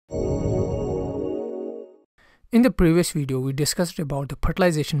In the previous video, we discussed about the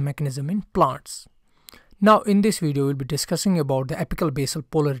fertilization mechanism in plants. Now in this video, we'll be discussing about the apical basal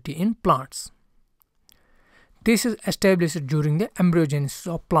polarity in plants. This is established during the embryogenesis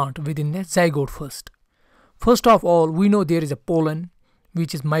of plant within the zygote first. First of all, we know there is a pollen,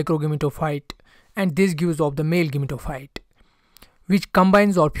 which is microgametophyte, and this gives off the male gametophyte, which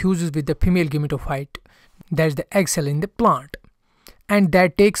combines or fuses with the female gametophyte, that is the egg cell in the plant, and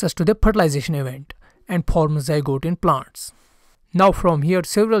that takes us to the fertilization event and forms zygote in plants. Now from here,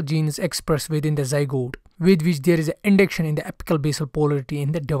 several genes expressed within the zygote, with which there is an induction in the apical basal polarity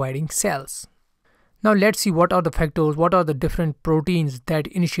in the dividing cells. Now let's see what are the factors, what are the different proteins that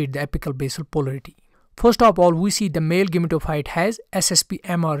initiate the apical basal polarity. First of all, we see the male gametophyte has SSP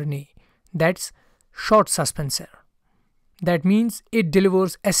mRNA, that's short suspensor. That means it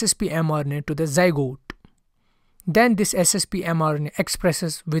delivers SSP mRNA to the zygote. Then this SSP mRNA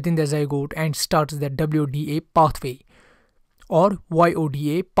expresses within the zygote and starts the WDA pathway or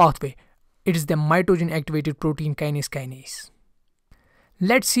YDA pathway. It is the mitogen activated protein kinase.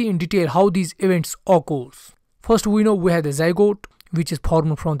 Let's see in detail how these events occur. First, we know we have the zygote, which is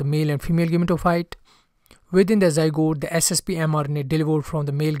formed from the male and female gametophyte. Within the zygote, the SSP mRNA delivered from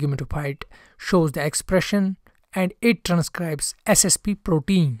the male gametophyte shows the expression and it transcribes SSP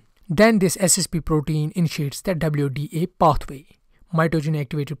protein. Then this SSP protein initiates the WDA pathway, mitogen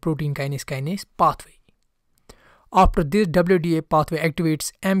activated protein kinase pathway. After this, WDA pathway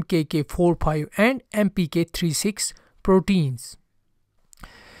activates MKK45 and MPK36 proteins.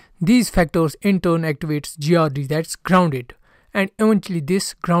 These factors in turn activates GRD, that's grounded, and eventually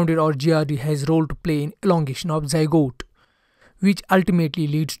this grounded or GRD has role to play in elongation of zygote, which ultimately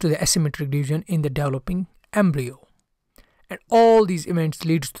leads to the asymmetric division in the developing embryo. And all these events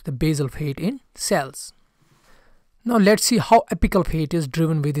leads to the basal fate in cells. Now let's see how apical fate is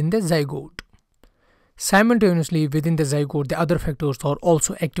driven within the zygote. Simultaneously within the zygote, the other factors are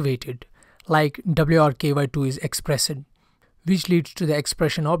also activated, like WRKY2 is expressed, which leads to the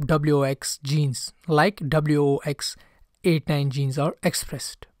expression of WOX genes, like WOX89 genes are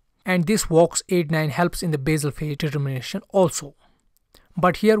expressed. And this WOX89 helps in the basal fate determination also.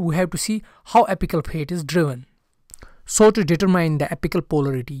 But here we have to see how apical fate is driven. So to determine the apical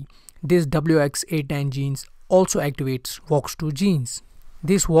polarity, this WOX89 genes also activates WOX2 genes.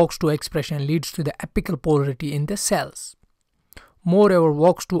 This WOX2 expression leads to the apical polarity in the cells. Moreover,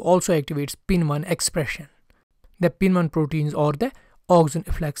 WOX2 also activates PIN1 expression. The PIN1 proteins are the auxin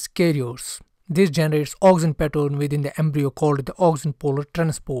efflux carriers. This generates auxin pattern within the embryo called the auxin polar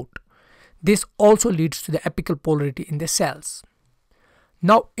transport. This also leads to the apical polarity in the cells.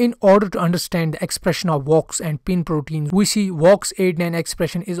 Now, in order to understand the expression of WOX and PIN proteins, we see WOX89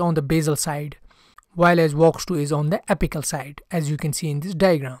 expression is on the basal side, while as WOX2 is on the apical side, as you can see in this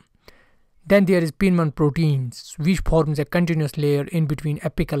diagram. Then there is PIN1 proteins, which forms a continuous layer in between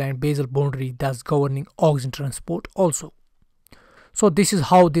apical and basal boundary, thus governing auxin transport also. So this is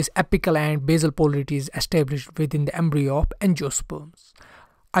how this apical and basal polarity is established within the embryo of angiosperms.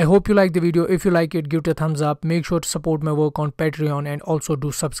 I hope you like the video. If you like it, give it a thumbs up. Make sure to support my work on Patreon and also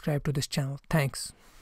do subscribe to this channel. Thanks.